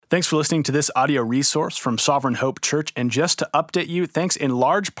Thanks for listening to this audio resource from Sovereign Hope Church. And just to update you, thanks in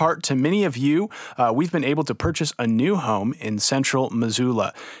large part to many of you, we've been able to purchase a new home in central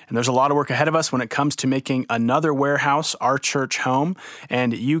Missoula. And there's a lot of work ahead of us when it comes to making another warehouse our church home.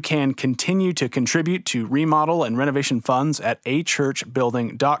 And you can continue to contribute to remodel and renovation funds at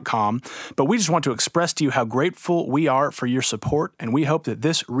achurchbuilding.com. But we just want to express to you how grateful we are for your support. And we hope that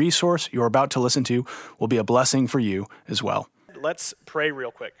this resource you're about to listen to will be a blessing for you as well. Let's pray real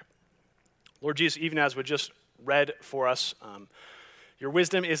quick. Lord Jesus, even as we just read for us, your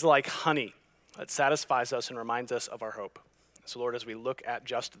wisdom is like honey that satisfies us and reminds us of our hope. So Lord, as we look at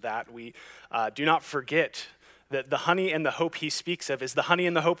just that, we do not forget that the honey and the hope he speaks of is the honey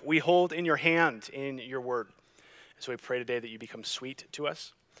and the hope we hold in your hand in your word. So we pray today that you become sweet to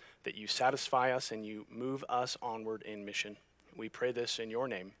us, that you satisfy us and you move us onward in mission. We pray this in your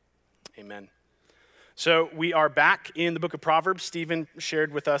name. Amen. So we are back in the book of Proverbs. Stephen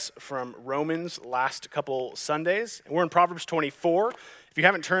shared with us from Romans last couple Sundays. And we're in Proverbs 24. If you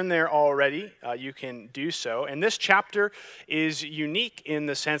haven't turned there already, you can do so. And this chapter is unique in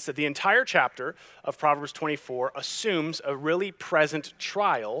the sense that the entire chapter of Proverbs 24 assumes a really present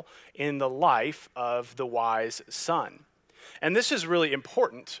trial in the life of the wise son. And this is really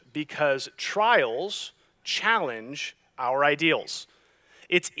important because trials challenge our ideals.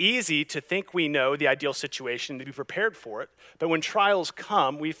 It's easy to think we know the ideal situation, to be prepared for it, but when trials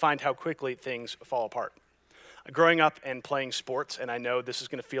come, we find how quickly things fall apart. Growing up and playing sports, and I know this is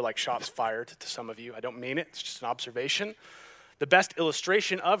going to feel like shots fired to some of you. I don't mean it. It's just an observation. The best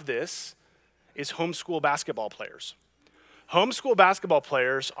illustration of this is homeschool basketball players. Homeschool basketball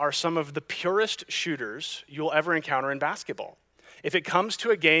players are some of the purest shooters you'll ever encounter in basketball. If it comes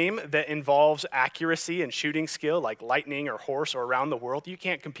to a game that involves accuracy and shooting skill, like lightning or horse or around the world, you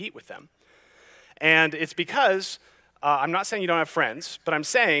can't compete with them. And it's because, I'm not saying you don't have friends, but I'm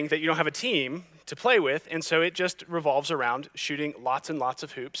saying that you don't have a team to play with, and so it just revolves around shooting lots and lots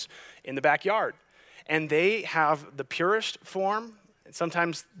of hoops in the backyard. And they have the purest form, and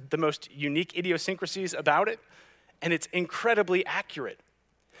sometimes the most unique idiosyncrasies about it, and it's incredibly accurate.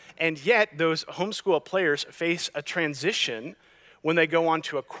 And yet, those homeschool players face a transition when they go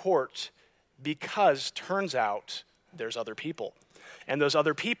onto a court because turns out there's other people. And those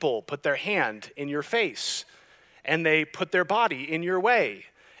other people put their hand in your face and they put their body in your way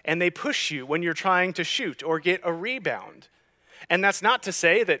and they push you when you're trying to shoot or get a rebound. And that's not to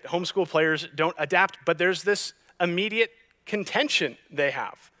say that homeschool players don't adapt, but there's this immediate contention they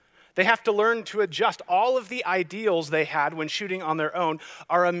have. They have to learn to adjust. All of the ideals they had when shooting on their own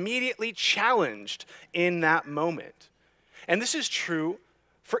are immediately challenged in that moment. And this is true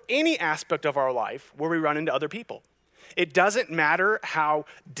for any aspect of our life where we run into other people. It doesn't matter how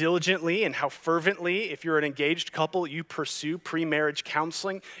diligently and how fervently, if you're an engaged couple, you pursue pre-marriage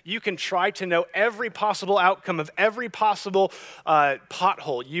counseling. You can try to know every possible outcome of every possible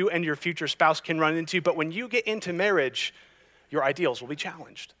pothole you and your future spouse can run into. But when you get into marriage, your ideals will be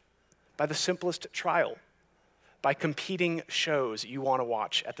challenged by the simplest trial, by competing shows you want to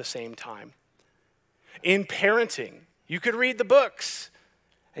watch at the same time. In parenting, you could read the books,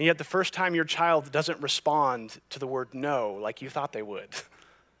 and yet the first time your child doesn't respond to the word no like you thought they would,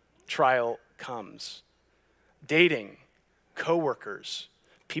 trial comes. Dating, coworkers,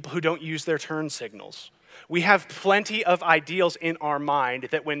 people who don't use their turn signals. We have plenty of ideals in our mind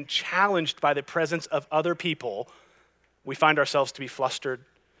that when challenged by the presence of other people, we find ourselves to be flustered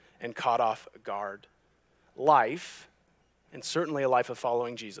and caught off guard. Life, and certainly a life of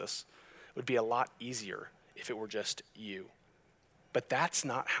following Jesus, would be a lot easier if it were just you. But that's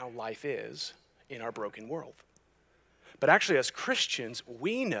not how life is in our broken world. But actually, as Christians,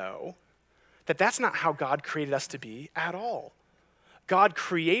 we know that that's not how God created us to be at all. God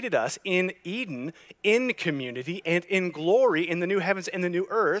created us in Eden, in community, and in glory in the new heavens and the new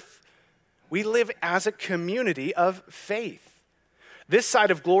earth. We live as a community of faith. This side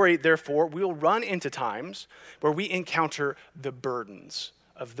of glory, therefore, we'll run into times where we encounter the burdens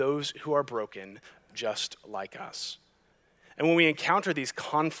of those who are broken just like us. And when we encounter these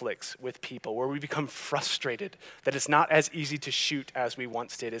conflicts with people where we become frustrated that it's not as easy to shoot as we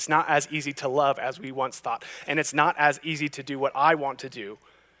once did, it's not as easy to love as we once thought, and it's not as easy to do what I want to do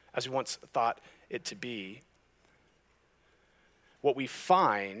as we once thought it to be, what we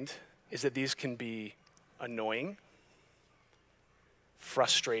find is that these can be annoying,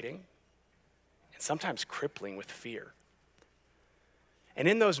 frustrating, and sometimes crippling with fear. And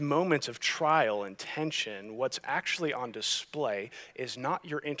in those moments of trial and tension, what's actually on display is not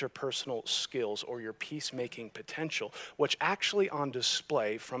your interpersonal skills or your peacemaking potential. What's actually on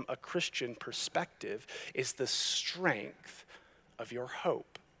display from a Christian perspective is the strength of your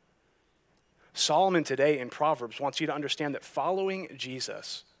hope. Solomon today in Proverbs wants you to understand that following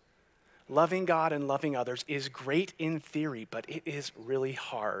Jesus, loving God and loving others, is great in theory, but it is really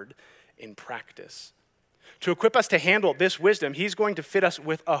hard in practice. To equip us to handle this wisdom, he's going to fit us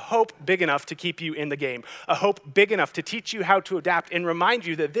with a hope big enough to keep you in the game, a hope big enough to teach you how to adapt and remind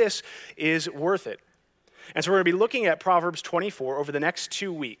you that this is worth it. And so we're going to be looking at Proverbs 24 over the next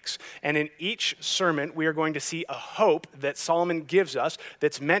 2 weeks. And in each sermon, we are going to see a hope that Solomon gives us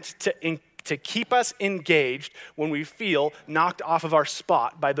that's meant to keep us engaged when we feel knocked off of our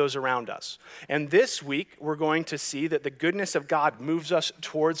spot by those around us. And this week, we're going to see that the goodness of God moves us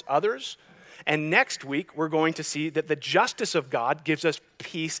towards others. And next week, we're going to see that the justice of God gives us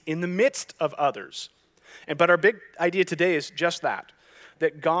peace in the midst of others. But our big idea today is just that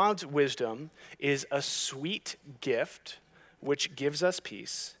God's wisdom is a sweet gift which gives us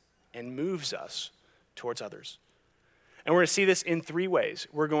peace and moves us towards others. And we're going to see this in 3 ways.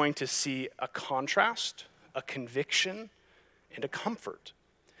 We're going to see a contrast, a conviction, and a comfort.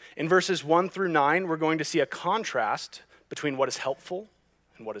 In verses 1 through 9, we're going to see a contrast between what is helpful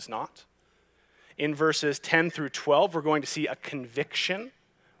and what is not. In verses 10 through 12, we're going to see a conviction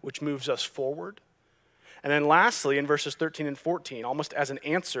which moves us forward. And then lastly, in verses 13 and 14, almost as an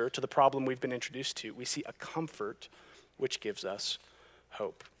answer to the problem we've been introduced to, we see a comfort which gives us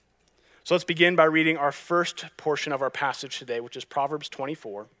hope. So let's begin by reading our first portion of our passage today, which is Proverbs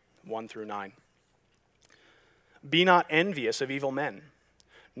 24, 1 through 9. Be not envious of evil men,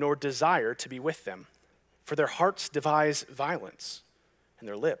 nor desire to be with them, for their hearts devise violence, and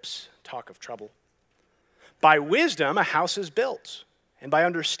their lips talk of trouble. By wisdom a house is built, and by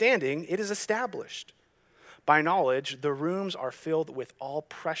understanding it is established. By knowledge, the rooms are filled with all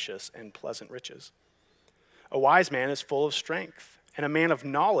precious and pleasant riches. A wise man is full of strength, and a man of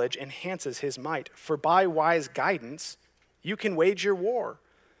knowledge enhances his might. For by wise guidance, you can wage your war.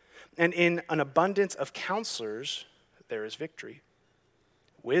 And in an abundance of counselors, there is victory.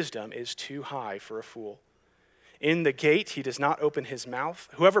 Wisdom is too high for a fool. In the gate, he does not open his mouth.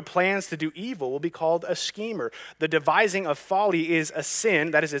 Whoever plans to do evil will be called a schemer. The devising of folly is a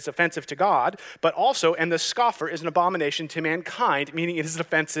sin, that is, it's offensive to God, but also, and the scoffer is an abomination to mankind, meaning it is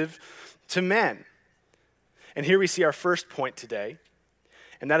offensive to men. And here we see our first point today,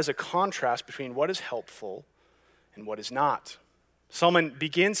 and that is a contrast between what is helpful and what is not. Solomon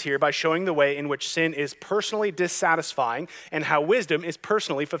begins here by showing the way in which sin is personally dissatisfying and how wisdom is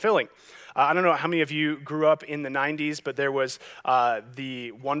personally fulfilling. I don't know how many of you grew up in the 90s, but there was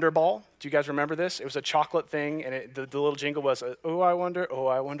the Wonder Ball. Do you guys remember this? It was a chocolate thing, and the little jingle was, oh, I wonder,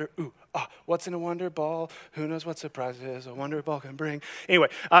 ooh, what's in a Wonder Ball? Who knows what surprises a Wonder Ball can bring? Anyway,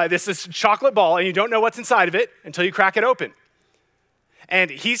 this is chocolate ball, and you don't know what's inside of it until you crack it open.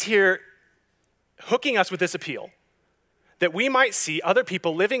 And he's here hooking us with this appeal that we might see other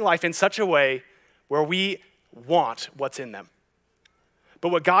people living life in such a way where we want what's in them. But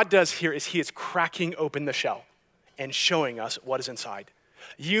what God does here is he is cracking open the shell and showing us what is inside.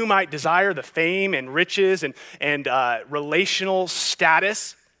 You might desire the fame and riches and relational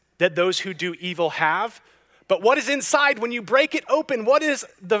status that those who do evil have. But what is inside when you break it open? What is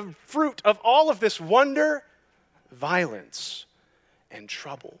the fruit of all of this wonder? Violence and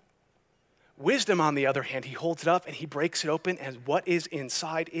trouble. Wisdom, on the other hand, he holds it up and he breaks it open, and what is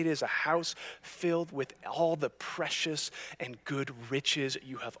inside? It is a house filled with all the precious and good riches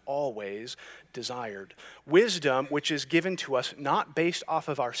you have always desired. Wisdom, which is given to us not based off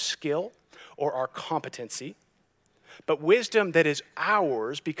of our skill or our competency, but wisdom that is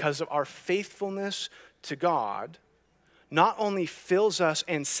ours because of our faithfulness to God, not only fills us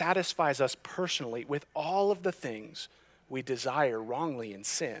and satisfies us personally with all of the things we desire wrongly in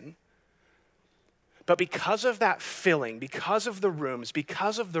sin, but because of that filling, because of the rooms,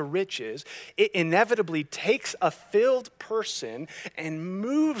 because of the riches, it inevitably takes a filled person and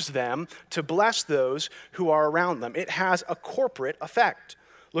moves them to bless those who are around them. It has a corporate effect.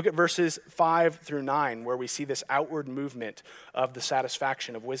 Look at verses 5 through 9, where we see this outward movement of the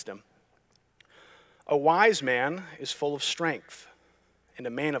satisfaction of wisdom. A wise man is full of strength, and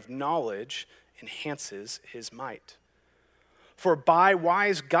a man of knowledge enhances his might. For by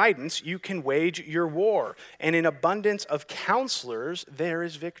wise guidance you can wage your war, and in abundance of counselors there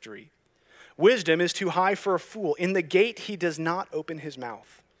is victory. Wisdom is too high for a fool. In the gate he does not open his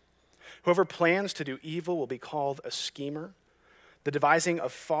mouth. Whoever plans to do evil will be called a schemer. The devising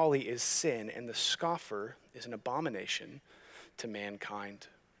of folly is sin, and the scoffer is an abomination to mankind.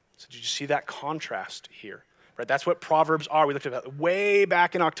 So did you see that contrast here? Right, that's what Proverbs are. We looked at that way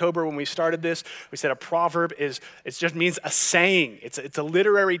back in October when we started this. We said a proverb it just means a saying. It's a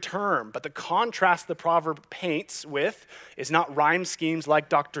literary term. But the contrast the proverb paints with is not rhyme schemes like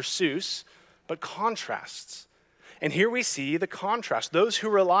Dr. Seuss, but contrasts. And here we see the contrast. Those who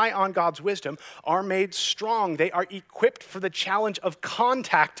rely on God's wisdom are made strong. They are equipped for the challenge of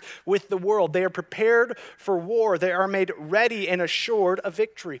contact with the world. They are prepared for war. They are made ready and assured of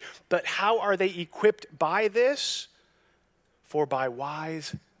victory. But how are they equipped by this? For by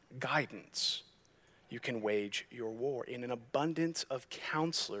wise guidance, you can wage your war. In an abundance of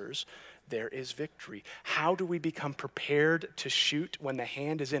counselors, there is victory. How do we become prepared to shoot when the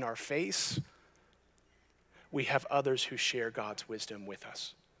hand is in our face? We have others who share God's wisdom with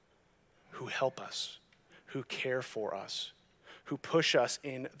us, who help us, who care for us, who push us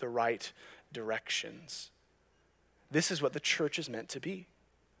in the right directions. This is what the church is meant to be,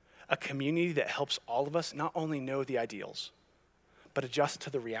 a community that helps all of us not only know the ideals, but adjust to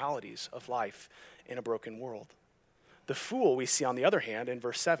the realities of life in a broken world. The fool, we see on the other hand in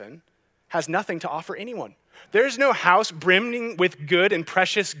verse 7, has nothing to offer anyone. There's no house brimming with good and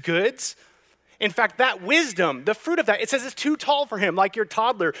precious goods. In fact, that wisdom, the fruit of that, it says it's too tall for him, like your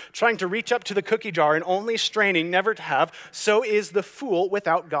toddler trying to reach up to the cookie jar and only straining never to have. So is the fool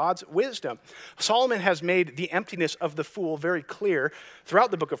without God's wisdom. Solomon has made the emptiness of the fool very clear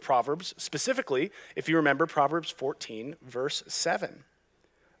throughout the book of Proverbs. Specifically, if you remember Proverbs 14, verse 7.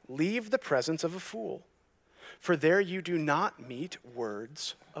 Leave the presence of a fool, for there you do not meet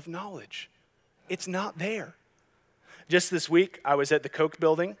words of knowledge. It's not there. Just this week, I was at the Koch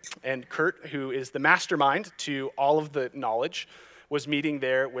building, and Kurt, who is the mastermind to all of the knowledge, was meeting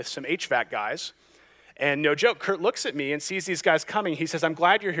there with some HVAC guys. And no joke, Kurt looks at me and sees these guys coming. He says, I'm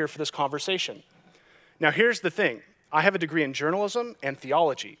glad you're here for this conversation. Now, here's the thing. I have a degree in journalism and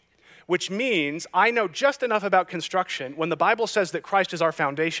theology, which means I know just enough about construction. When the Bible says that Christ is our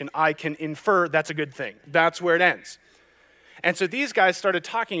foundation, I can infer that's a good thing. That's where it ends. And so these guys started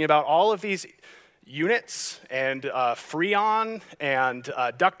talking about all of these units and freon and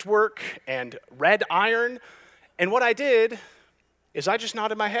ductwork and red iron. And what I did is I just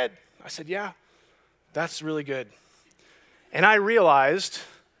nodded my head. I said, yeah, that's really good. And I realized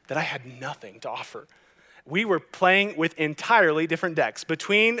that I had nothing to offer. We were playing with entirely different decks.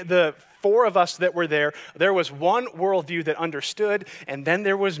 Between the four of us that were there was one worldview that understood, and then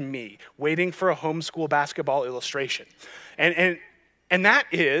there was me waiting for a homeschool basketball illustration. And that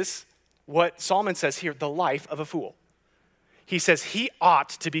is what Solomon says here, the life of a fool. He says he ought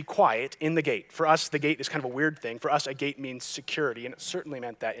to be quiet in the gate. For us, the gate is kind of a weird thing. For us, a gate means security, and it certainly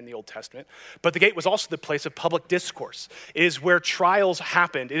meant that in the Old Testament. But the gate was also the place of public discourse. It is where trials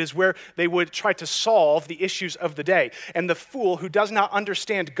happened. It is where they would try to solve the issues of the day. And the fool who does not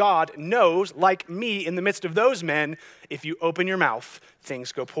understand God knows, like me in the midst of those men, if you open your mouth,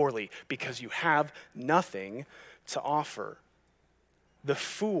 things go poorly because you have nothing to offer. The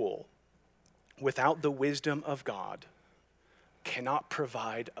fool, without the wisdom of God, cannot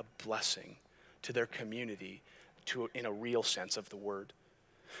provide a blessing to their community in a real sense of the word.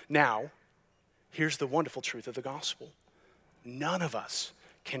 Now, here's the wonderful truth of the gospel. None of us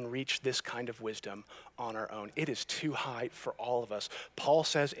can reach this kind of wisdom on our own. It is too high for all of us. Paul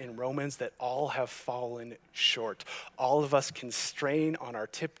says in Romans that all have fallen short. All of us can strain on our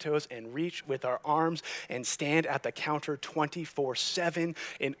tiptoes and reach with our arms and stand at the counter 24/7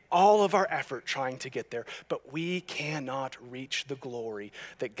 in all of our effort trying to get there. But we cannot reach the glory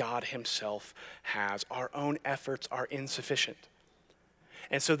that God himself has. Our own efforts are insufficient.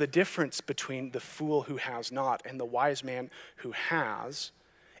 And so the difference between the fool who has not and the wise man who has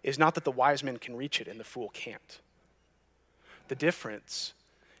is not that the wise man can reach it and the fool can't. The difference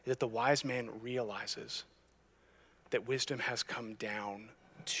is that the wise man realizes that wisdom has come down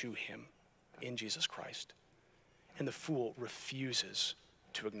to him in Jesus Christ, and the fool refuses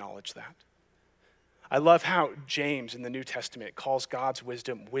to acknowledge that. I love how James in the New Testament calls God's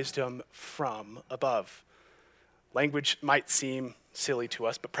wisdom wisdom from above. Language might seem silly to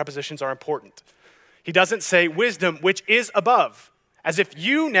us, but prepositions are important. He doesn't say wisdom which is above, as if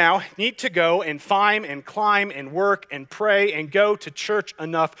you now need to go and climb and work and pray and go to church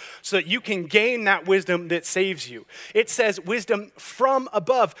enough so that you can gain that wisdom that saves you. It says wisdom from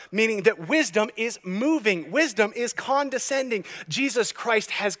above, meaning that wisdom is moving. Wisdom is condescending. Jesus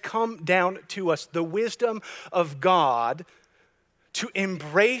Christ has come down to us, the wisdom of God, to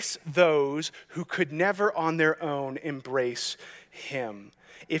embrace those who could never on their own embrace him.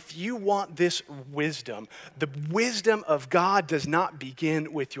 If you want this wisdom, the wisdom of God does not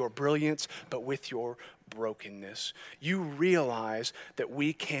begin with your brilliance, but with your brokenness. You realize that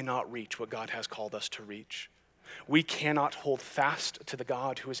we cannot reach what God has called us to reach. We cannot hold fast to the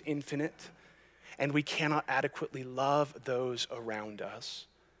God who is infinite, and we cannot adequately love those around us.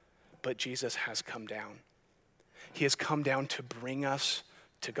 But Jesus has come down. He has come down to bring us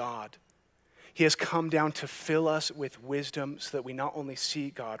to God. He has come down to fill us with wisdom so that we not only see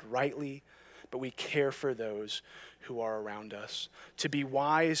God rightly, but we care for those who are around us. To be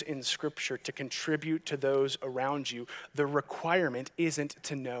wise in Scripture, to contribute to those around you, the requirement isn't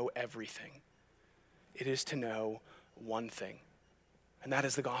to know everything. It is to know one thing, and that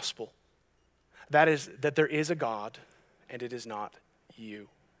is the gospel. That is that there is a God, and it is not you.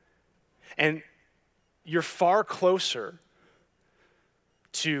 And you're far closer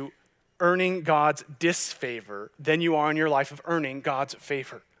to earning God's disfavor than you are in your life of earning God's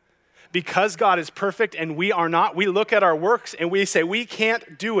favor. Because God is perfect and we are not, we look at our works and we say, we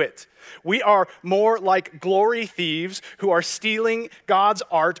can't do it. We are more like glory thieves who are stealing God's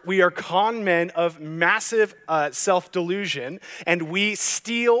art. We are con men of massive self-delusion, and we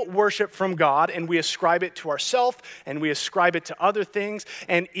steal worship from God and we ascribe it to ourselves and we ascribe it to other things,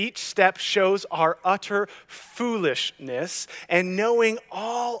 and each step shows our utter foolishness. And knowing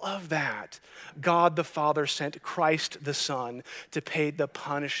all of that, God the Father sent Christ the Son to pay the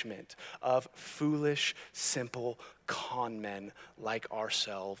punishment of foolish, simple con men like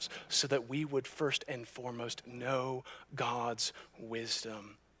ourselves, so that we would first and foremost know God's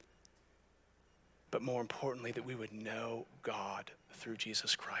wisdom, but more importantly, that we would know God through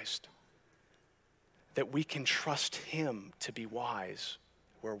Jesus Christ, that we can trust him to be wise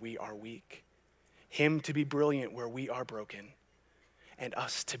where we are weak, him to be brilliant where we are broken, and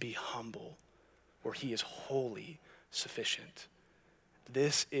us to be humble where he is wholly sufficient.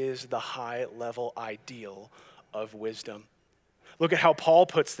 This is the high-level ideal of wisdom. Look at how Paul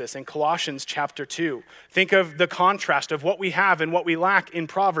puts this in Colossians chapter 2. Think of the contrast of what we have and what we lack in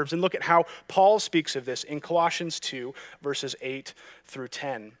Proverbs, and look at how Paul speaks of this in Colossians 2, verses 8 through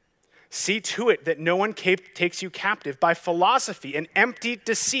 10. See to it that no one takes you captive by philosophy and empty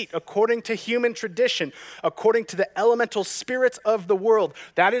deceit, according to human tradition, according to the elemental spirits of the world.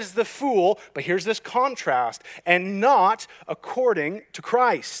 That is the fool, but here's this contrast, and not according to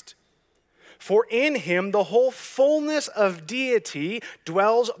Christ. For in him the whole fullness of deity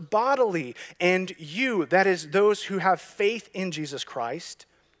dwells bodily, and you, that is those who have faith in Jesus Christ,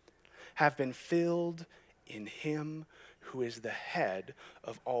 have been filled in him who is the head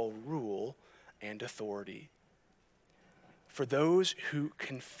of all rule and authority. For those who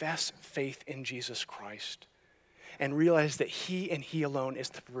confess faith in Jesus Christ and realize that he and he alone is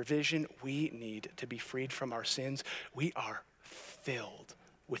the provision we need to be freed from our sins, we are filled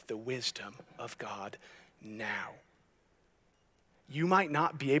with the wisdom of God now. You might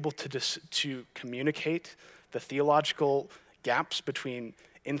not be able to communicate the theological gaps between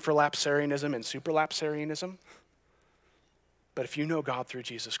infralapsarianism and supralapsarianism, but if you know God through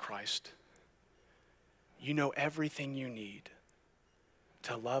Jesus Christ, you know everything you need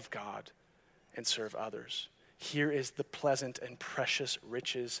to love God and serve others. Here is the pleasant and precious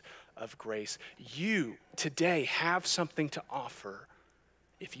riches of grace. You today have something to offer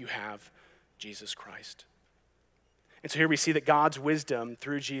if you have Jesus Christ. And so here we see that God's wisdom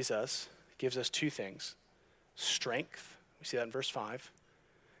through Jesus gives us two things. Strength, we see that in verse 5.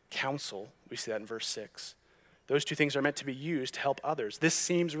 Counsel, we see that in verse 6. Those two things are meant to be used to help others. This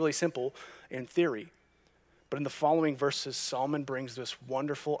seems really simple in theory, but in the following verses, Solomon brings this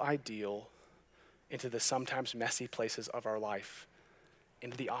wonderful ideal into the sometimes messy places of our life,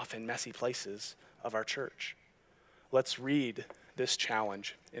 into the often messy places of our church. Let's read this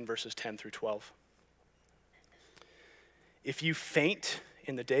challenge in verses 10 through 12. If you faint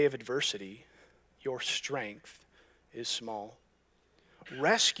in the day of adversity, your strength is small.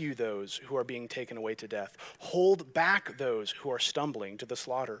 Rescue those who are being taken away to death. Hold back those who are stumbling to the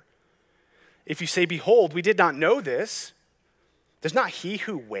slaughter. If you say, behold, we did not know this, does not he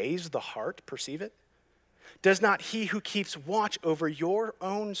who weighs the heart perceive it? Does not he who keeps watch over your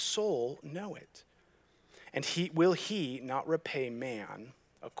own soul know it? And will he not repay man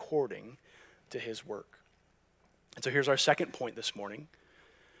according to his work? And so here's our second point this morning,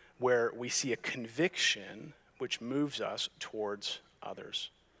 where we see a conviction which moves us towards others.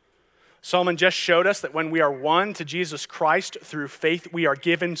 Solomon just showed us that when we are won to Jesus Christ through faith, we are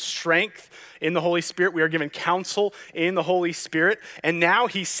given strength in the Holy Spirit. We are given counsel in the Holy Spirit. And now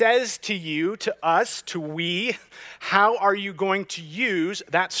he says to you, to us, to we, how are you going to use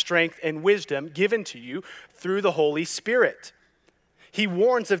that strength and wisdom given to you through the Holy Spirit? He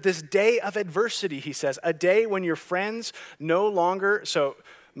warns of this day of adversity, he says, a day when your friends no longer, so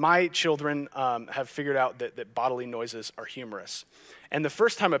my children have figured out that bodily noises are humorous. And the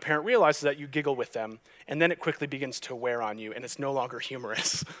first time a parent realizes that, you giggle with them, and then it quickly begins to wear on you, and it's no longer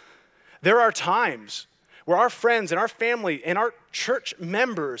humorous. There are times where our friends and our family and our church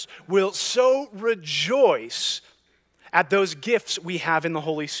members will so rejoice at those gifts we have in the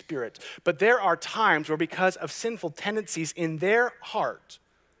Holy Spirit. But there are times where, because of sinful tendencies in their heart,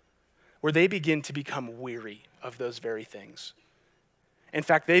 where they begin to become weary of those very things. In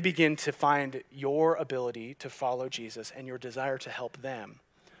fact, they begin to find your ability to follow Jesus and your desire to help them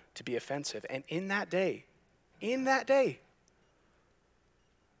to be offensive. And in that day,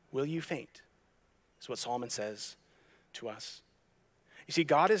 will you faint? Is what Solomon says to us. You see,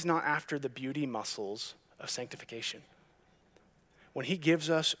 God is not after the beauty muscles of sanctification. When he gives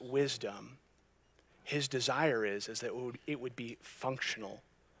us wisdom, his desire is that it would be functional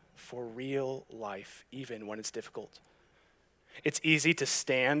for real life, even when it's difficult. It's easy to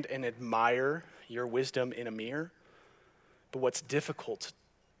stand and admire your wisdom in a mirror, but what's difficult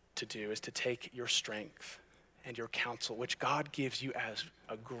to do is to take your strength and your counsel, which God gives you as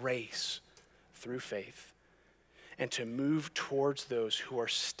a grace through faith, and to move towards those who are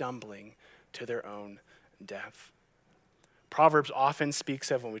stumbling to their own death. Proverbs often speaks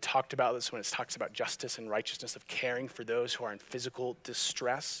of, when we talked about this, when it talks about justice and righteousness, of caring for those who are in physical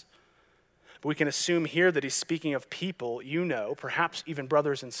distress. But we can assume here that he's speaking of people, perhaps even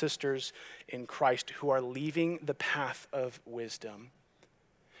brothers and sisters in Christ, who are leaving the path of wisdom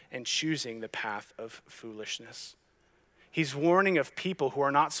and choosing the path of foolishness. He's warning of people who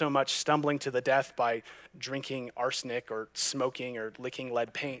are not so much stumbling to the death by drinking arsenic or smoking or licking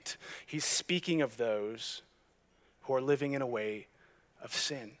lead paint. He's speaking of those who are living in a way of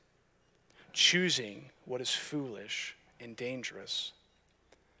sin, choosing what is foolish and dangerous.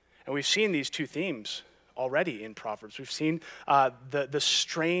 And we've seen these two themes already in Proverbs. We've seen the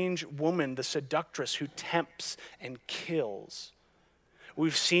strange woman, the seductress who tempts and kills.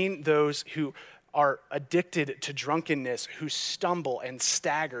 We've seen those who are addicted to drunkenness, who stumble and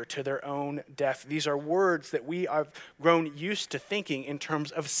stagger to their own death. These are words that we have grown used to thinking in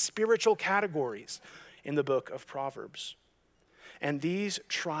terms of spiritual categories in the book of Proverbs. And these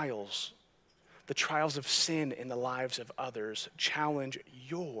trials, the trials of sin in the lives of others, challenge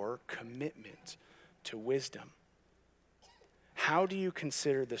your commitment to wisdom. How do you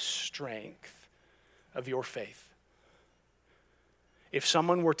consider the strength of your faith? If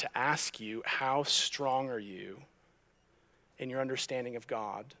someone were to ask you, how strong are you in your understanding of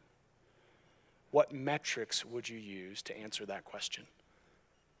God, what metrics would you use to answer that question?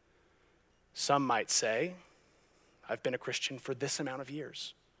 Some might say, I've been a Christian for this amount of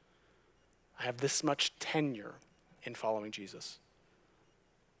years. I have this much tenure in following Jesus.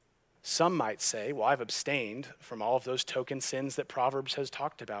 Some might say, well, I've abstained from all of those token sins that Proverbs has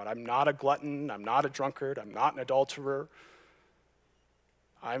talked about. I'm not a glutton, I'm not a drunkard, I'm not an adulterer.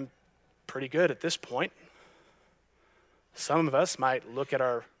 I'm pretty good at this point. Some of us might look at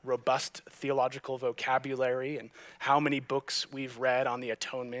our robust theological vocabulary and how many books we've read on the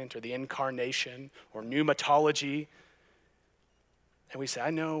atonement or the incarnation or pneumatology, and we say, I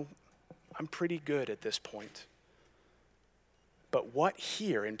know I'm pretty good at this point. But what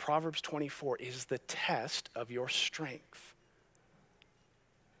here in Proverbs 24 is the test of your strength,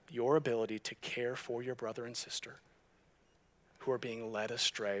 your ability to care for your brother and sister who are being led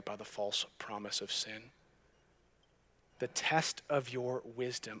astray by the false promise of sin. The test of your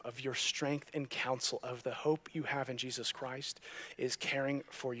wisdom, of your strength and counsel, of the hope you have in Jesus Christ is caring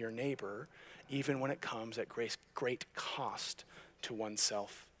for your neighbor, even when it comes at great cost to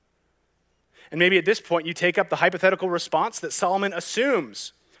oneself. And maybe at this point you take up the hypothetical response that Solomon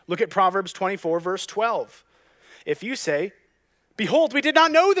assumes. Look at Proverbs 24, verse 12. If you say, behold, we did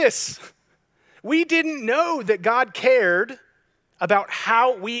not know this. We didn't know that God cared about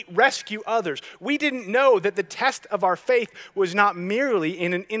how we rescue others. We didn't know that the test of our faith was not merely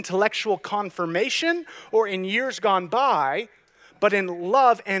in an intellectual confirmation or in years gone by, but in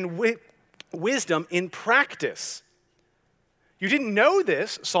love and wisdom in practice. You didn't know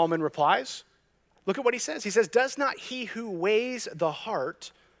this, Solomon replies. Look at what he says. He says, does not he who weighs the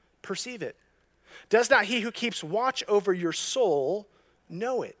heart perceive it? Does not he who keeps watch over your soul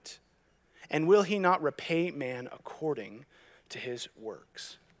know it? And will he not repay man according to his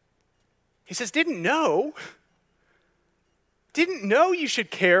works? He says, didn't know you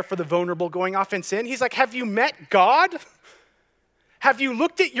should care for the vulnerable going off in sin. He's like, have you met God? Have you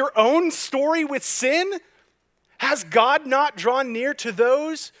looked at your own story with sin? Has God not drawn near to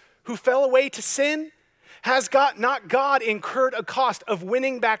those who fell away to sin? Has not God incurred a cost of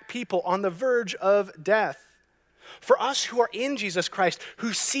winning back people on the verge of death? For us who are in Jesus Christ,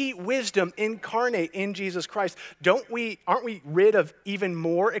 who see wisdom incarnate in Jesus Christ, aren't we rid of even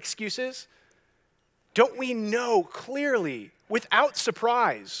more excuses? Don't we know clearly, without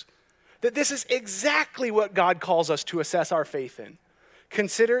surprise, that this is exactly what God calls us to assess our faith in?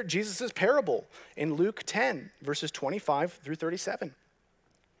 consider Jesus' parable in Luke 10, verses 25 through 37.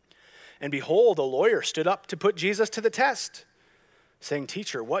 And behold, a lawyer stood up to put Jesus to the test, saying,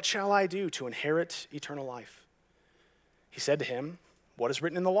 Teacher, what shall I do to inherit eternal life? He said to him, What is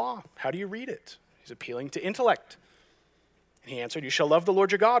written in the law? How do you read it? He's appealing to intellect. And he answered, You shall love the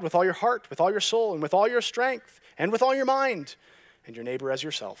Lord your God with all your heart, with all your soul, and with all your strength, and with all your mind, and your neighbor as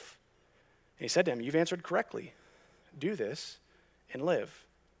yourself. And he said to him, You've answered correctly. Do this and live.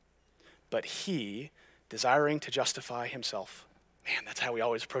 But he, desiring to justify himself. Man, that's how we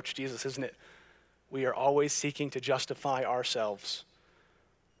always approach Jesus, isn't it? We are always seeking to justify ourselves.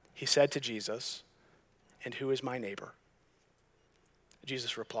 He said to Jesus, And who is my neighbor?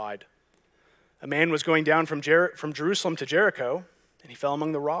 Jesus replied, A man was going down from Jerusalem to Jericho, and he fell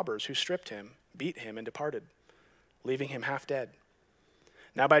among the robbers, who stripped him, beat him, and departed, leaving him half dead.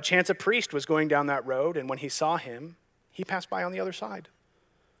 Now by chance a priest was going down that road, and when he saw him, he passed by on the other side.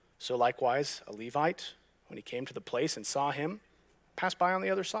 So likewise a Levite, when he came to the place and saw him, passed by on the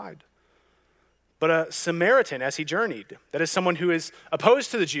other side. But a Samaritan, as he journeyed, that is someone who is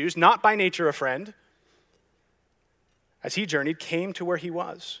opposed to the Jews, not by nature a friend, as he journeyed, came to where he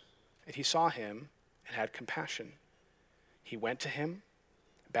was, and he saw him and had compassion. He went to him,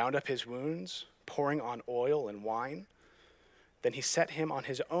 bound up his wounds, pouring on oil and wine. Then he set him on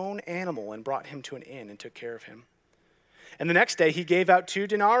his own animal and brought him to an inn and took care of him. And the next day he gave out 2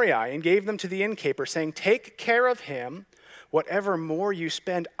 denarii and gave them to the innkeeper, saying, Take care of him. Whatever more you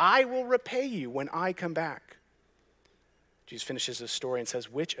spend, I will repay you when I come back. Jesus finishes his story and says,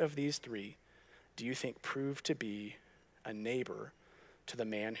 Which of these 3 do you think proved to be a neighbor to the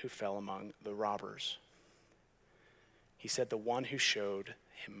man who fell among the robbers? He said, The one who showed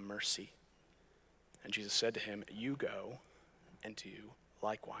him mercy. And Jesus said to him, You go and do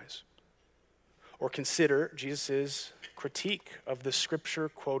likewise. Or consider Jesus' critique of the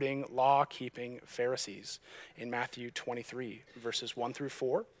scripture-quoting, law-keeping Pharisees in Matthew 23, verses 1 through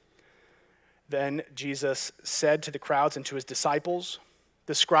 4. Then Jesus said to the crowds and to his disciples,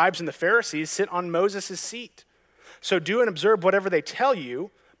 The scribes and the Pharisees sit on Moses' seat. So do and observe whatever they tell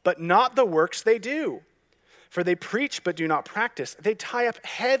you, but not the works they do. For they preach but do not practice. They tie up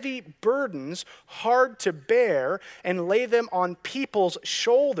heavy burdens, hard to bear, and lay them on people's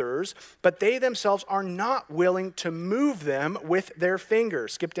shoulders, but they themselves are not willing to move them with their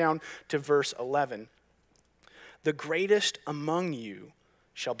fingers. Skip down to verse 11. The greatest among you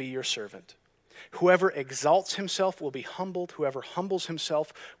shall be your servant. Whoever exalts himself will be humbled. Whoever humbles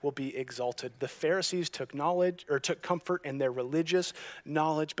himself will be exalted. The Pharisees took comfort in their religious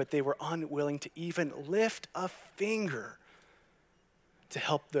knowledge, but they were unwilling to even lift a finger to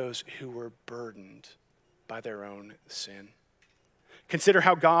help those who were burdened by their own sin. Consider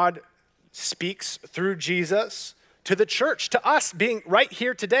how God speaks through Jesus to the church, to us being right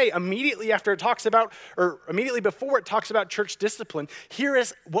here today, immediately before it talks about church discipline. Here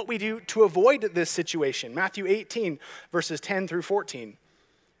is what we do to avoid this situation. Matthew 18, verses 10 through 14.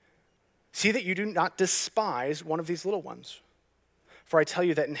 See that you do not despise one of these little ones. For I tell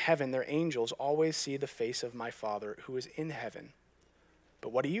you that in heaven their angels always see the face of my Father who is in heaven.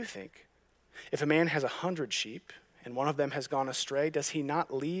 But what do you think? If a man has 100 sheep and one of them has gone astray, does he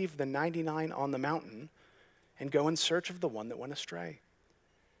not leave the 99 on the mountain and go in search of the one that went astray?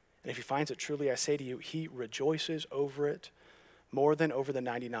 And if he finds it, truly I say to you, he rejoices over it more than over the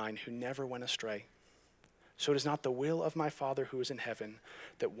 99 who never went astray. So it is not the will of my Father who is in heaven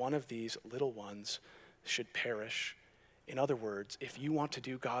that one of these little ones should perish. In other words, if you want to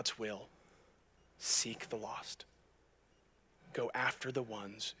do God's will, seek the lost. Go after the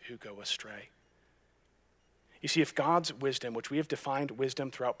ones who go astray. You see, if God's wisdom, which we have defined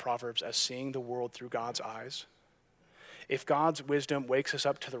wisdom throughout Proverbs as seeing the world through God's eyes, if God's wisdom wakes us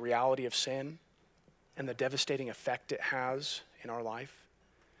up to the reality of sin and the devastating effect it has in our life,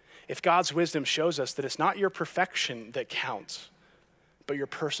 if God's wisdom shows us that it's not your perfection that counts, but your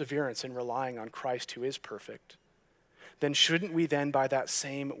perseverance in relying on Christ who is perfect, then shouldn't we then by that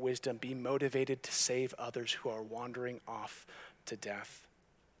same wisdom be motivated to save others who are wandering off to death?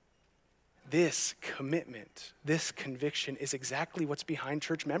 This commitment, this conviction is exactly what's behind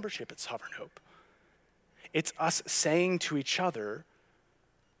church membership at Sovereign Hope. It's us saying to each other,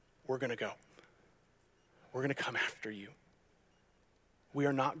 we're going to go. We're going to come after you. We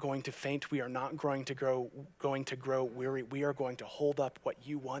are not going to faint. We are not going to grow weary. We are going to hold up what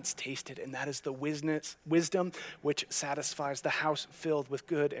you once tasted, and that is the wisdom which satisfies, the house filled with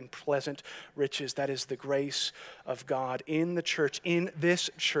good and pleasant riches. That is the grace of God. In the church, in this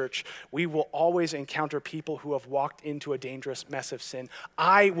church, we will always encounter people who have walked into a dangerous mess of sin.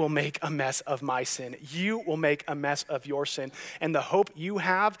 I will make a mess of my sin. You will make a mess of your sin. And the hope you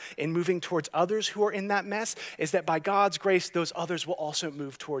have in moving towards others who are in that mess is that by God's grace, those others will also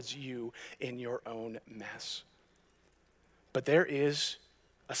move towards you in your own mess. But there is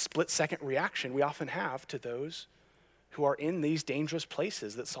a split-second reaction we often have to those who are in these dangerous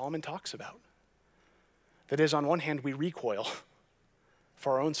places that Solomon talks about. That is, on one hand, we recoil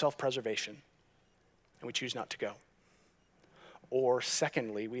for our own self-preservation, and we choose not to go. Or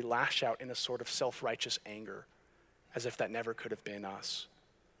secondly, we lash out in a sort of self-righteous anger, as if that never could have been us.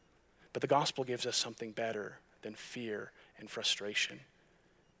 But the gospel gives us something better than fear and frustration.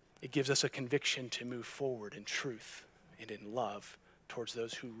 It gives us a conviction to move forward in truth and in love towards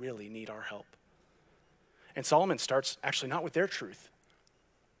those who really need our help. And Solomon starts actually not with their truth.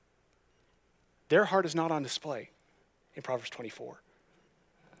 Their heart is not on display in Proverbs 24.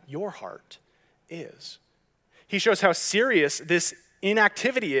 Your heart is. He shows how serious this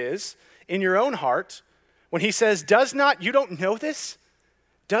inactivity is in your own heart when he says, you don't know this?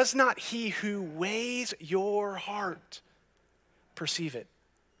 Does not he who weighs your heart perceive it?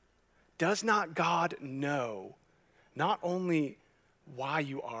 Does not God know not only why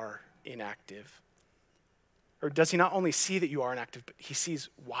you are inactive, or does he not only see that you are inactive, but he sees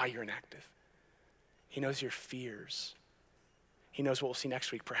why you're inactive? He knows your fears. He knows what we'll see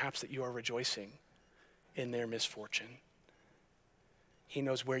next week, perhaps that you are rejoicing in their misfortune. He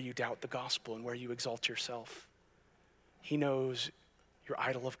knows where you doubt the gospel and where you exalt yourself. He knows your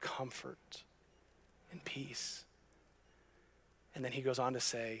idol of comfort and peace. And then he goes on to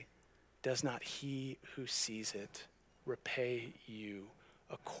say, does not he who sees it repay you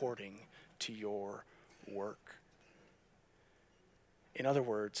according to your work? In other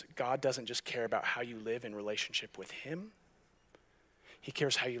words, God doesn't just care about how you live in relationship with him. He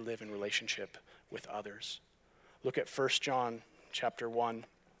cares how you live in relationship with others. Look at 1 John chapter 4,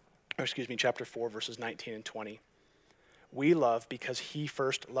 verses 19 and 20. We love because he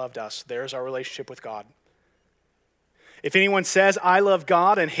first loved us. There's our relationship with God. If anyone says, I love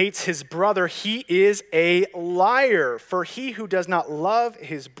God and hates his brother, he is a liar. For he who does not love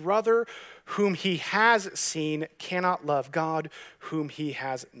his brother whom he has seen cannot love God whom he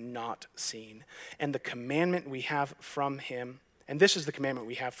has not seen. And the commandment we have from him, and this is the commandment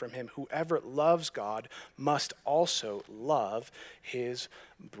we have from him, whoever loves God must also love his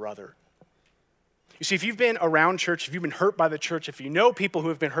brother. You see, if you've been around church, if you've been hurt by the church, if you know people who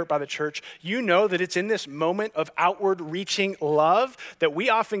have been hurt by the church, you know that it's in this moment of outward-reaching love that we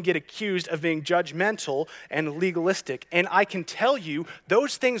often get accused of being judgmental and legalistic. And I can tell you,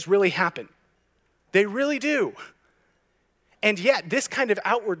 those things really happen. They really do. And yet, this kind of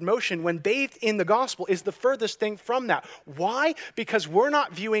outward motion, when bathed in the gospel, is the furthest thing from that. Why? Because we're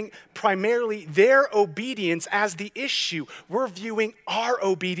not viewing primarily their obedience as the issue. We're viewing our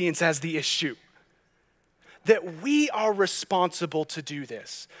obedience as the issue. That we are responsible to do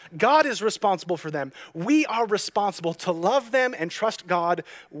this. God is responsible for them. We are responsible to love them and trust God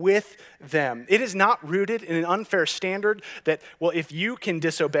with them. It is not rooted in an unfair standard that, well, if you can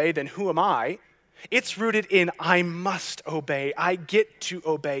disobey, then who am I? It's rooted in I must obey. I get to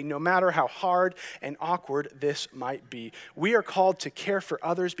obey no matter how hard and awkward this might be. We are called to care for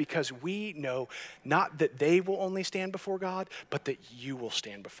others because we know not that they will only stand before God, but that you will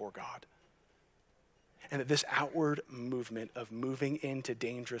stand before God. And that this outward movement of moving into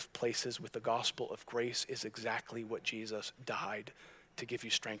dangerous places with the gospel of grace is exactly what Jesus died to give you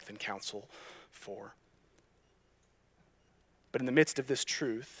strength and counsel for. But in the midst of this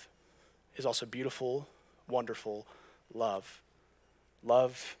truth is also beautiful, wonderful love.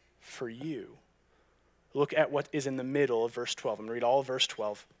 Love for you. Look at what is in the middle of verse 12. I'm going to read all of verse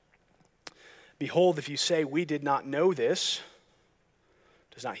 12. Behold, if you say, we did not know this,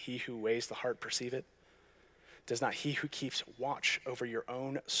 does not he who weighs the heart perceive it? Does not he who keeps watch over your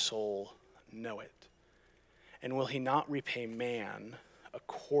own soul know it? And will he not repay man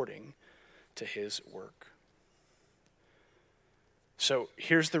according to his work? So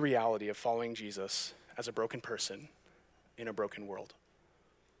here's the reality of following Jesus as a broken person in a broken world.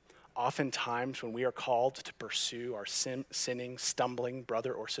 Oftentimes when we are called to pursue our sinning, stumbling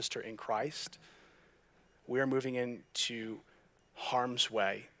brother or sister in Christ, we are moving into harm's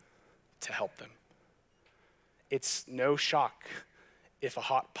way to help them. It's no shock if a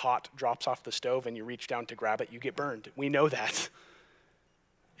hot pot drops off the stove and you reach down to grab it, you get burned. We know that.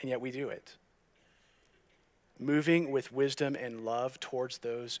 and yet we do it. Moving with wisdom and love towards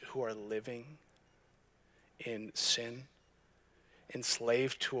those who are living in sin,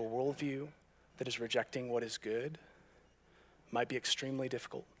 enslaved to a worldview that is rejecting what is good, might be extremely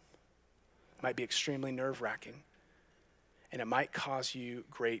difficult, might be extremely nerve-wracking, and it might cause you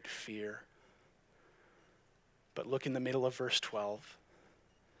great fear. But look in the middle of verse 12.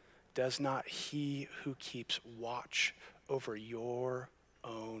 Does not he who keeps watch over your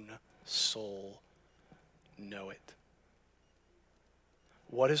own soul know it?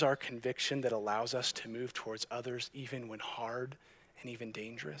 What is our conviction that allows us to move towards others even when hard and even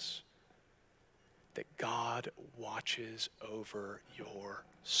dangerous? That God watches over your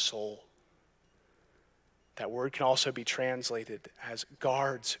soul. That word can also be translated as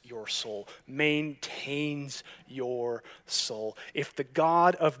guards your soul, maintains your soul. If the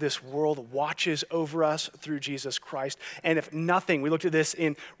God of this world watches over us through Jesus Christ, and if nothing, we looked at this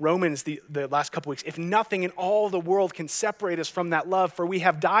in Romans the last couple weeks, if nothing in all the world can separate us from that love, for we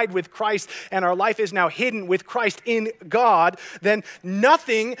have died with Christ and our life is now hidden with Christ in God, then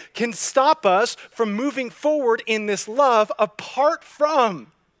nothing can stop us from moving forward in this love apart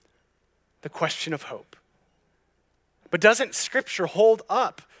from the question of hope. But doesn't Scripture hold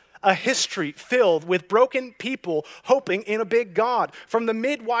up a history filled with broken people hoping in a big God? From the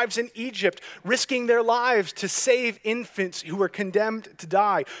midwives in Egypt risking their lives to save infants who were condemned to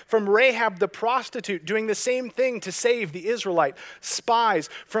die. From Rahab the prostitute doing the same thing to save the Israelite spies.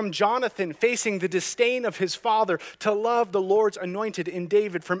 From Jonathan facing the disdain of his father to love the Lord's anointed in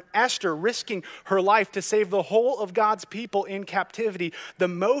David. From Esther risking her life to save the whole of God's people in captivity. The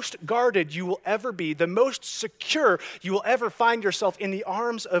most guarded you will ever be, the most secure you will ever find yourself in the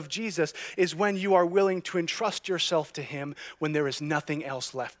arms of Jesus is when you are willing to entrust yourself to him when there is nothing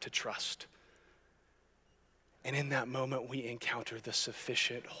else left to trust. And in that moment, we encounter the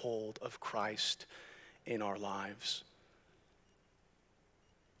sufficient hold of Christ in our lives.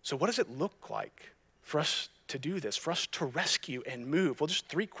 So what does it look like for us to do this, for us to rescue and move? Well, just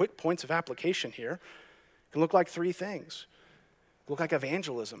 3 quick points of application here. It can look like 3 things. It can look like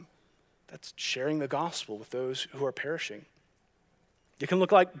evangelism. That's sharing the gospel with those who are perishing. It can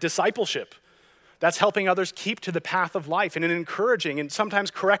look like discipleship. That's helping others keep to the path of life in an encouraging and sometimes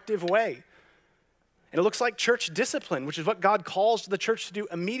corrective way. And it looks like church discipline, which is what God calls the church to do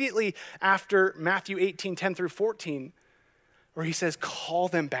immediately after Matthew 18, 10 through 14, where he says, call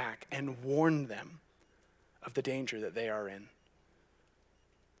them back and warn them of the danger that they are in.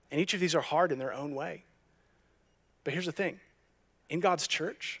 And each of these are hard in their own way. But here's the thing. In God's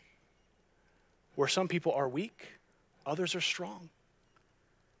church, where some people are weak, others are strong.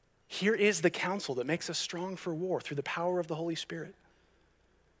 Here is the counsel that makes us strong for war through the power of the Holy Spirit.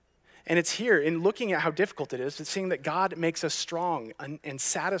 And it's here, in looking at how difficult it is, it's seeing that God makes us strong and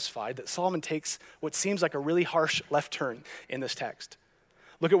satisfied, that Solomon takes what seems like a really harsh left turn in this text.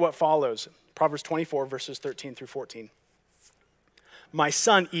 Look at what follows. Proverbs 24, verses 13 through 14. My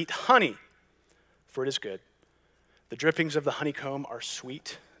son, eat honey, for it is good. The drippings of the honeycomb are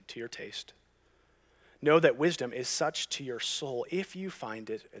sweet to your taste. Know that wisdom is such to your soul. If you find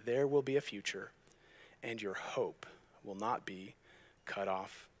it, there will be a future, and your hope will not be cut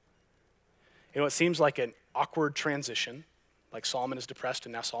off. You know, it seems like an awkward transition, like Solomon is depressed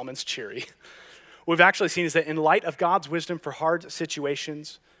and now Solomon's cheery. What we've actually seen is that in light of God's wisdom for hard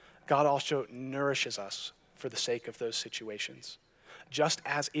situations, God also nourishes us for the sake of those situations. Just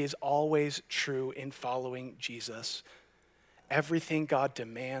as is always true in following Jesus, everything God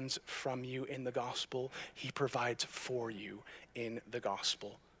demands from you in the gospel, he provides for you in the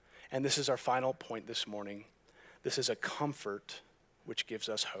gospel. And this is our final point this morning. This is a comfort which gives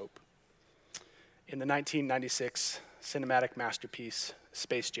us hope. In the 1996 cinematic masterpiece,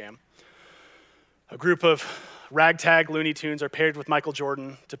 Space Jam, a group of ragtag Looney Tunes are paired with Michael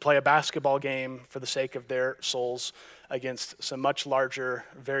Jordan to play a basketball game for the sake of their souls against some much larger,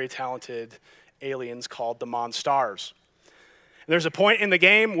 very talented aliens called the Monstars. There's a point in the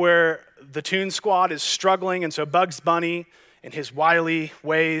game where the Toon Squad is struggling, and so Bugs Bunny, in his wily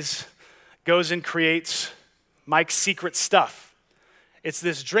ways, goes and creates Mike's secret stuff. It's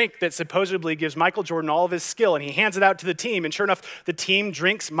this drink that supposedly gives Michael Jordan all of his skill, and he hands it out to the team, and sure enough, the team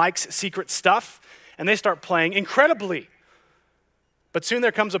drinks Mike's secret stuff, and they start playing incredibly. But soon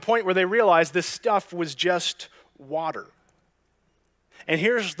there comes a point where they realize this stuff was just water. And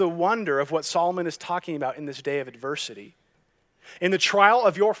here's the wonder of what Solomon is talking about in this day of adversity. In the trial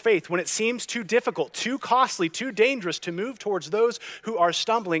of your faith, when it seems too difficult, too costly, too dangerous to move towards those who are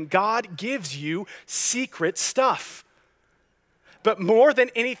stumbling, God gives you secret stuff. But more than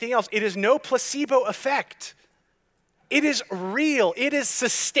anything else, it is no placebo effect. It is real. It is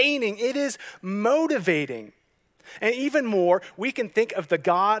sustaining. It is motivating. And even more, we can think of the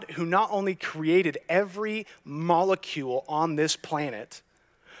God who not only created every molecule on this planet,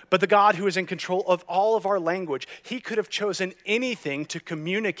 but the God who is in control of all of our language. He could have chosen anything to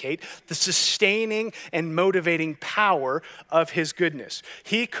communicate the sustaining and motivating power of his goodness.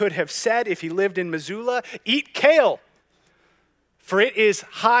 He could have said, if he lived in Missoula, eat kale, for it is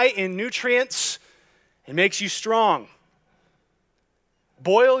high in nutrients and makes you strong.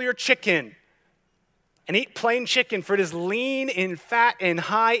 Boil your chicken and eat plain chicken, for it is lean in fat and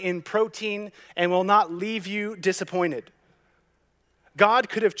high in protein and will not leave you disappointed. God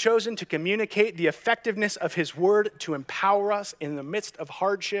could have chosen to communicate the effectiveness of his word to empower us in the midst of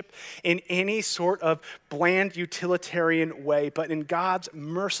hardship in any sort of bland utilitarian way, but in God's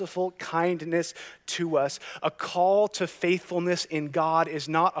merciful kindness to us, a call to faithfulness in God is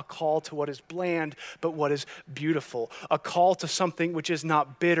not a call to what is bland, but what is beautiful, a call to something which is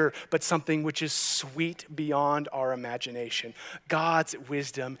not bitter, but something which is sweet beyond our imagination. God's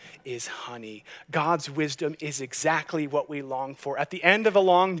wisdom is honey. God's wisdom is exactly what we long for. At the end of a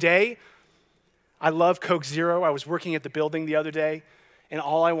long day, I love Coke Zero. I was working at the building the other day, and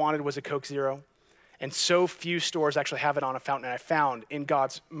all I wanted was a Coke Zero. And so few stores actually have it on a fountain. And I found, in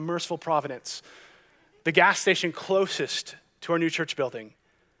God's merciful providence, the gas station closest to our new church building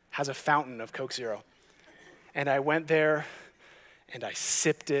has a fountain of Coke Zero. And I went there, and I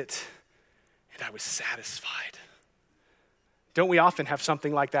sipped it, and I was satisfied. Don't we often have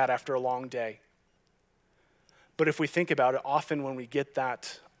something like that after a long day? But if we think about it, often when we get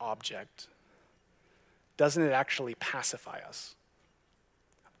that object, doesn't it actually pacify us,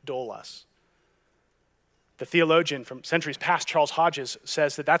 dull us? The theologian from centuries past, Charles Hodges,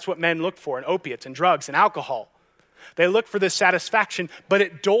 says that that's what men look for in opiates and drugs and alcohol. They look for this satisfaction, but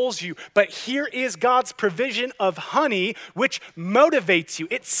it dulls you. But here is God's provision of honey, which motivates you.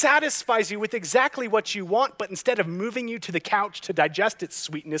 It satisfies you with exactly what you want, but instead of moving you to the couch to digest its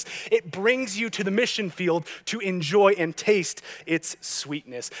sweetness, it brings you to the mission field to enjoy and taste its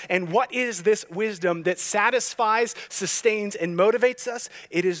sweetness. And what is this wisdom that satisfies, sustains, and motivates us?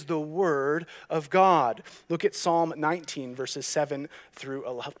 It is the word of God. Look at Psalm 19, verses 7 through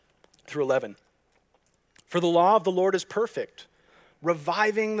 11. For the law of the Lord is perfect,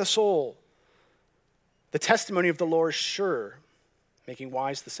 reviving the soul. The testimony of the Lord is sure, making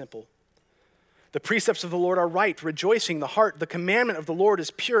wise the simple. The precepts of the Lord are right, rejoicing the heart. The commandment of the Lord is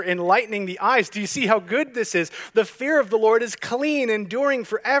pure, enlightening the eyes. Do you see how good this is? The fear of the Lord is clean, enduring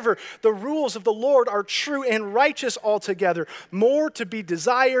forever. The rules of the Lord are true and righteous altogether. More to be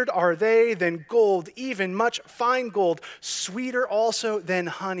desired are they than gold, even much fine gold, sweeter also than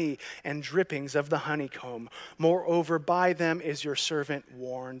honey and drippings of the honeycomb. Moreover, by them is your servant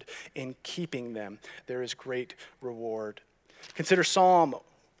warned. In keeping them, there is great reward. Consider Psalm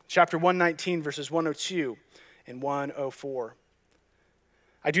Chapter 119, verses 102 and 104.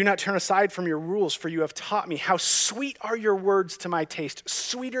 I do not turn aside from your rules, for you have taught me. How sweet are your words to my taste,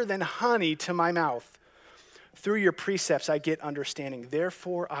 sweeter than honey to my mouth. Through your precepts I get understanding.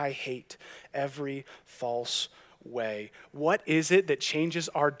 Therefore I hate every false way. What is it that changes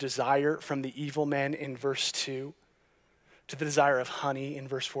our desire from the evil men in verse 2 to the desire of honey in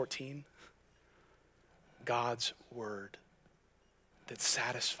verse 14? God's word that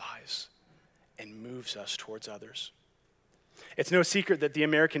satisfies and moves us towards others. It's no secret that the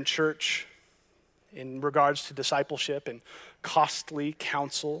American church, in regards to discipleship and costly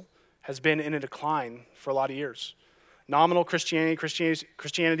counsel, has been in a decline for a lot of years. Nominal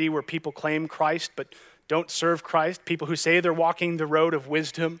Christianity where people claim Christ but don't serve Christ, people who say they're walking the road of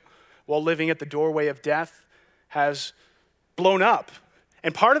wisdom while living at the doorway of death, has blown up.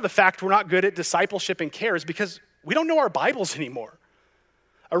 And part of the fact we're not good at discipleship and care is because we don't know our Bibles anymore.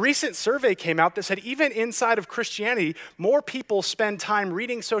 A recent survey came out that said even inside of Christianity, more people spend time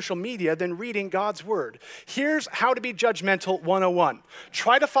reading social media than reading God's word. Here's how to be judgmental 101.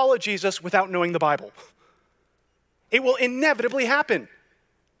 Try to follow Jesus without knowing the Bible. It will inevitably happen.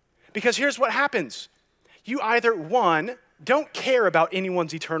 Because here's what happens. You either, one, don't care about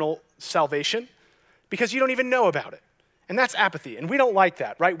anyone's eternal salvation because you don't even know about it. And that's apathy. And we don't like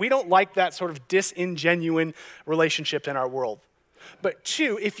that, right? We don't like that sort of disingenuine relationship in our world. But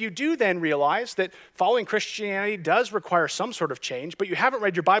two, if you do then realize that following Christianity does require some sort of change, but you haven't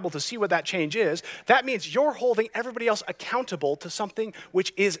read your Bible to see what that change is, that means you're holding everybody else accountable to something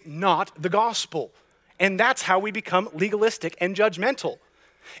which is not the gospel. And that's how we become legalistic and judgmental.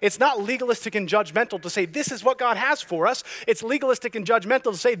 It's not legalistic and judgmental to say, this is what God has for us. It's legalistic and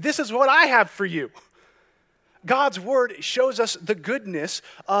judgmental to say, this is what I have for you. God's word shows us the goodness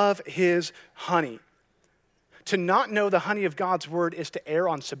of his honey. To not know the honey of God's word is to err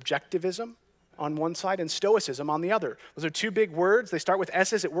on subjectivism on one side and stoicism on the other. Those are two big words. They start with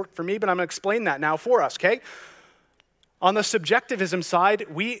S's. It worked for me, but I'm going to explain that now for us, okay? On the subjectivism side,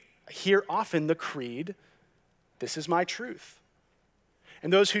 we hear often the creed, this is my truth.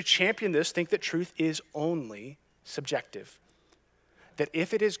 And those who champion this think that truth is only subjective. That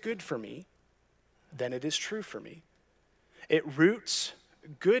if it is good for me, then it is true for me. It roots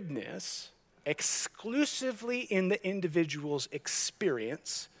goodness exclusively in the individual's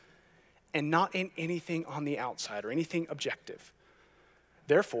experience and not in anything on the outside or anything objective.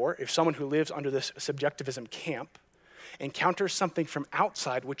 Therefore, if someone who lives under this subjectivism camp encounters something from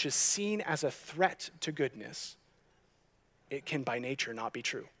outside which is seen as a threat to goodness, it can by nature not be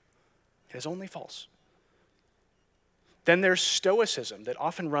true. It is only false. Then there's stoicism that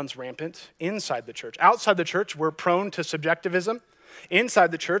often runs rampant inside the church. Outside the church, we're prone to subjectivism.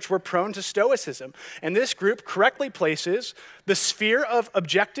 Inside the church, we're prone to stoicism. And this group correctly places the sphere of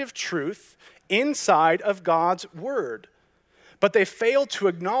objective truth inside of God's word. But they fail to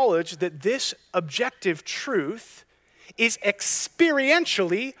acknowledge that this objective truth is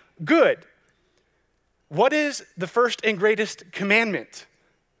experientially good. What is the first and greatest commandment?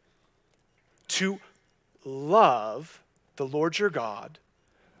 To love the Lord your God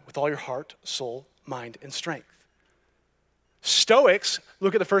with all your heart, soul, mind, and strength. Stoics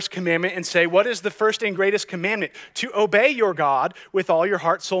look at the first commandment and say, what is the first and greatest commandment? To obey your God with all your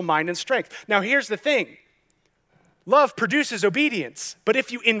heart, soul, mind, and strength. Now here's the thing. Love produces obedience, but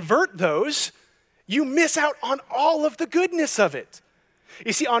if you invert those, you miss out on all of the goodness of it.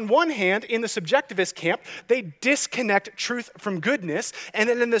 You see, on one hand, in the subjectivist camp, they disconnect truth from goodness, and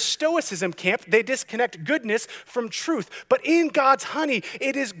then in the stoicism camp, they disconnect goodness from truth. But in God's honey,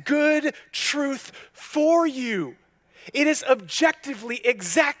 it is good truth for you. It is objectively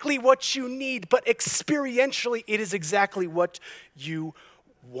exactly what you need, but experientially, it is exactly what you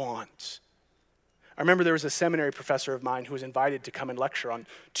want. I remember there was a seminary professor of mine who was invited to come and lecture on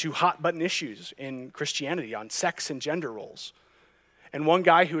two hot-button issues in Christianity, on sex and gender roles. And one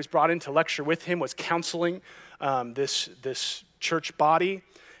guy who was brought in to lecture with him was counseling this church body.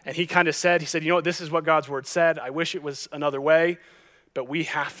 And he kind of said, you know what, this is what God's word said. I wish it was another way, but we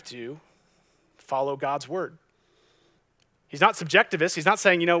have to follow God's word. He's not subjectivist. He's not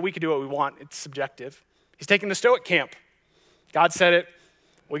saying, we can do what we want. It's subjective. He's taking the Stoic camp. God said it.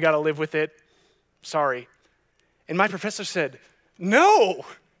 We got to live with it. Sorry. And my professor said, no.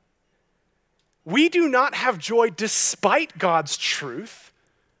 We do not have joy despite God's truth.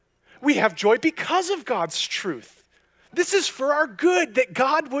 We have joy because of God's truth. This is for our good, that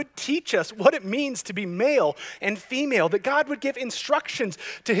God would teach us what it means to be male and female, that God would give instructions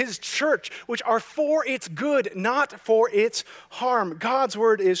to his church, which are for its good, not for its harm. God's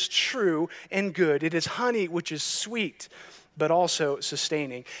word is true and good. It is honey, which is sweet, but also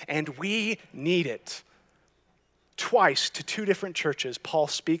sustaining, and we need it. Twice to two different churches, Paul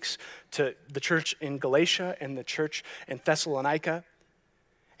speaks to the church in Galatia and the church in Thessalonica,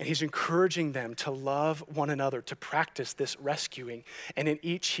 and he's encouraging them to love one another, to practice this rescuing. And in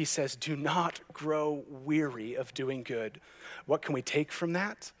each he says, do not grow weary of doing good. What can we take from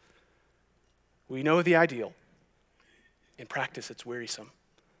that? We know the ideal. In practice, it's wearisome.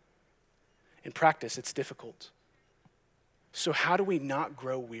 In practice, it's difficult. So how do we not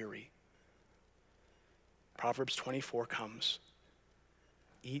grow weary? Proverbs 24 comes.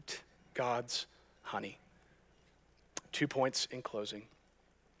 Eat God's honey. 2 points in closing.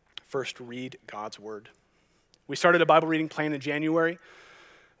 First, read God's word. We started a Bible reading plan in January.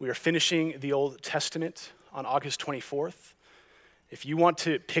 We are finishing the Old Testament on August 24th. If you want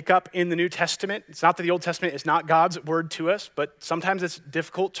to pick up in the New Testament, it's not that the Old Testament is not God's word to us, but sometimes it's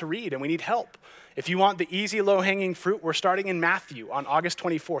difficult to read and we need help. If you want the easy, low-hanging fruit, we're starting in Matthew on August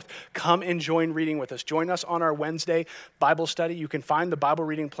 24th. Come and join reading with us. Join us on our Wednesday Bible study. You can find the Bible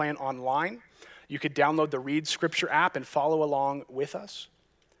reading plan online. You could download the Read Scripture app and follow along with us.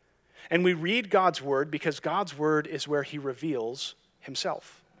 And we read God's word because God's word is where he reveals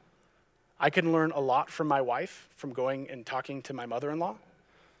himself. I can learn a lot from my wife from going and talking to my mother-in-law.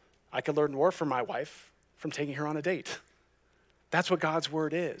 I can learn more from my wife from taking her on a date. That's what God's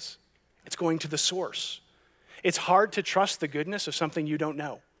word is. It's going to the source. It's hard to trust the goodness of something you don't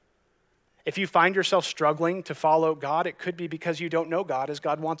know. If you find yourself struggling to follow God, it could be because you don't know God as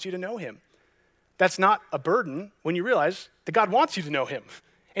God wants you to know him. That's not a burden when you realize that God wants you to know him.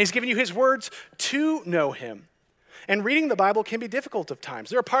 And he's given you his words to know him. And reading the Bible can be difficult of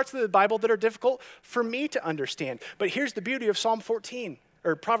times. There are parts of the Bible that are difficult for me to understand. But here's the beauty of Psalm 14,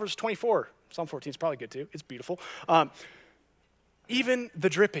 or Proverbs 24. Psalm 14 is probably good too. It's beautiful. Even the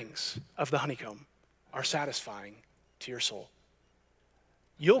drippings of the honeycomb are satisfying to your soul.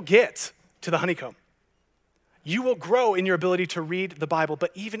 You'll get to the honeycomb. You will grow in your ability to read the Bible,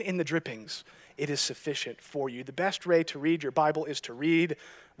 but even in the drippings, it is sufficient for you. The best way to read your Bible is to read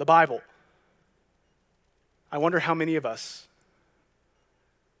the Bible. I wonder how many of us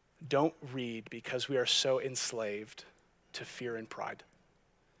don't read because we are so enslaved to fear and pride.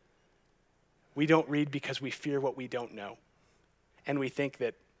 We don't read because we fear what we don't know. And we think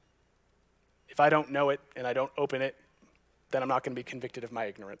that if I don't know it and I don't open it, then I'm not going to be convicted of my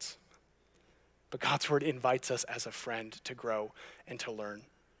ignorance. But God's word invites us as a friend to grow and to learn.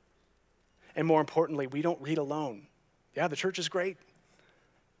 And more importantly, we don't read alone. Yeah, the church is great.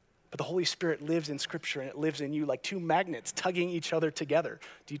 But the Holy Spirit lives in Scripture, and it lives in you like two magnets tugging each other together.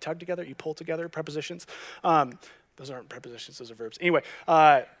 Do you tug together? You pull together? Prepositions? Those aren't prepositions, those are verbs. Anyway,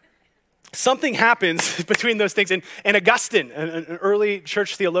 something happens between those things. And Augustine, an early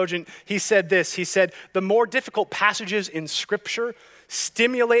church theologian, he said this. He said, the more difficult passages in Scripture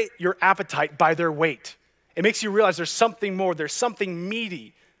stimulate your appetite by their weight. It makes you realize there's something more, there's something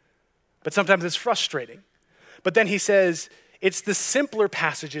meaty, but sometimes it's frustrating. But then he says, it's the simpler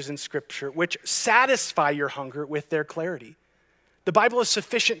passages in Scripture which satisfy your hunger with their clarity. The Bible is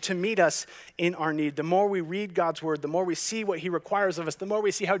sufficient to meet us in our need. The more we read God's word, the more we see what he requires of us, the more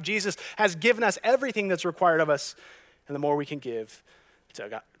we see how Jesus has given us everything that's required of us, and the more we can give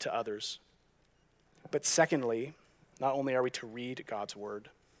to others. But secondly, not only are we to read God's word,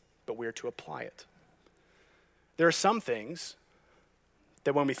 but we are to apply it. There are some things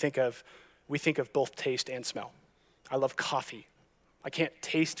that when we think of both taste and smell. I love coffee. I can't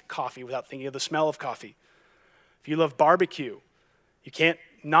taste coffee without thinking of the smell of coffee. If you love barbecue, you can't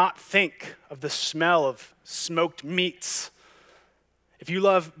not think of the smell of smoked meats. If you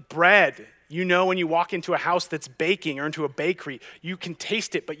love bread, you know when you walk into a house that's baking or into a bakery, you can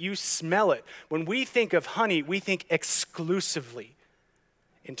taste it, but you smell it. When we think of honey, we think exclusively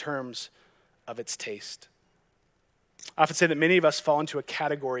in terms of its taste. I often say that many of us fall into a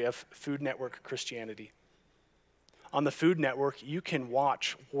category of Food Network Christianity. On the Food Network, you can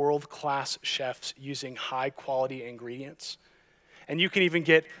watch world-class chefs using high-quality ingredients. And you can even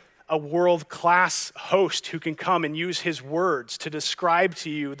get a world-class host who can come and use his words to describe to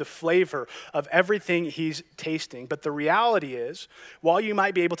you the flavor of everything he's tasting. But the reality is, while you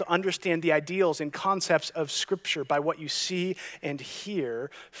might be able to understand the ideals and concepts of Scripture by what you see and hear,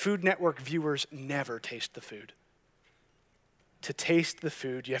 Food Network viewers never taste the food. To taste the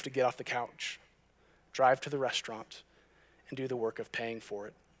food, you have to get off the couch, drive to the restaurant, and do the work of paying for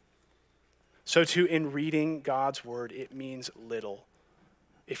it. So too, in reading God's word, it means little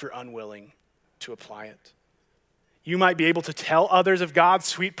if you're unwilling to apply it. You might be able to tell others of God's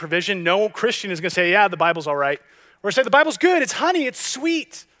sweet provision. No Christian is going to say, yeah, the Bible's all right. Or say, the Bible's good, it's honey, it's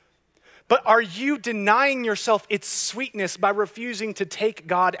sweet. But are you denying yourself its sweetness by refusing to take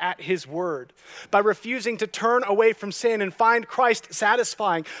God at his word? By refusing to turn away from sin and find Christ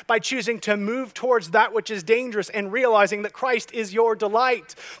satisfying? By choosing to move towards that which is dangerous and realizing that Christ is your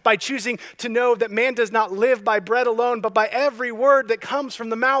delight? By choosing to know that man does not live by bread alone, but by every word that comes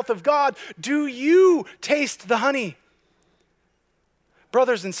from the mouth of God? Do you taste the honey?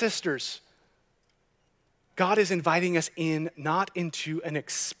 Brothers and sisters, God is inviting us in, not into an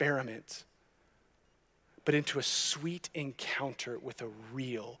experiment, but into a sweet encounter with a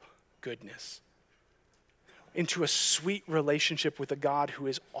real goodness. Into a sweet relationship with a God who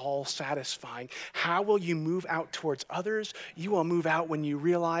is all satisfying. How will you move out towards others? You will move out when you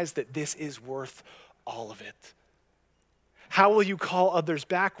realize that this is worth all of it. How will you call others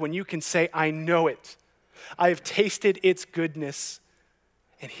back when you can say, I know it. I have tasted its goodness.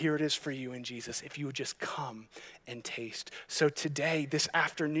 And here it is for you in Jesus, if you would just come and taste. So today, this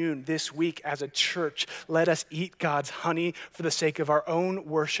afternoon, this week, as a church, let us eat God's honey for the sake of our own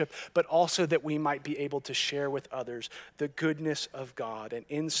worship, but also that we might be able to share with others the goodness of God. And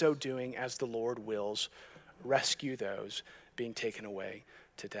in so doing, as the Lord wills, rescue those being taken away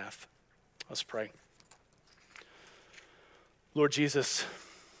to death. Let's pray. Lord Jesus,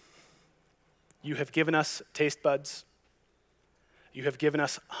 you have given us taste buds. You have given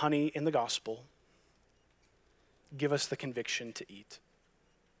us honey in the gospel. Give us the conviction to eat.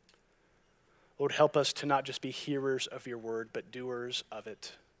 Lord, help us to not just be hearers of your word, but doers of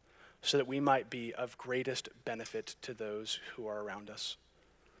it, so that we might be of greatest benefit to those who are around us.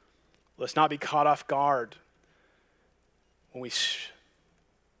 Let's not be caught off guard when we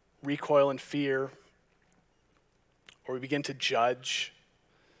recoil in fear, or we begin to judge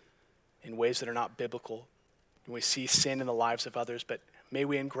in ways that are not biblical. When we see sin in the lives of others, but may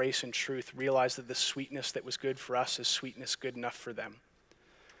we in grace and truth realize that the sweetness that was good for us is sweetness good enough for them.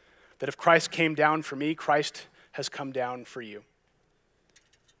 That if Christ came down for me, Christ has come down for you.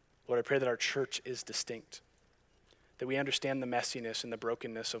 Lord, I pray that our church is distinct, that we understand the messiness and the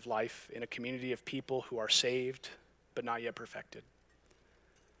brokenness of life in a community of people who are saved but not yet perfected.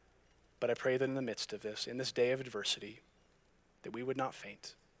 But I pray that in the midst of this, in this day of adversity, that we would not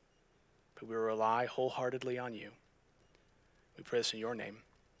faint, but we will rely wholeheartedly on you. We pray this in your name.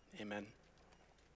 Amen.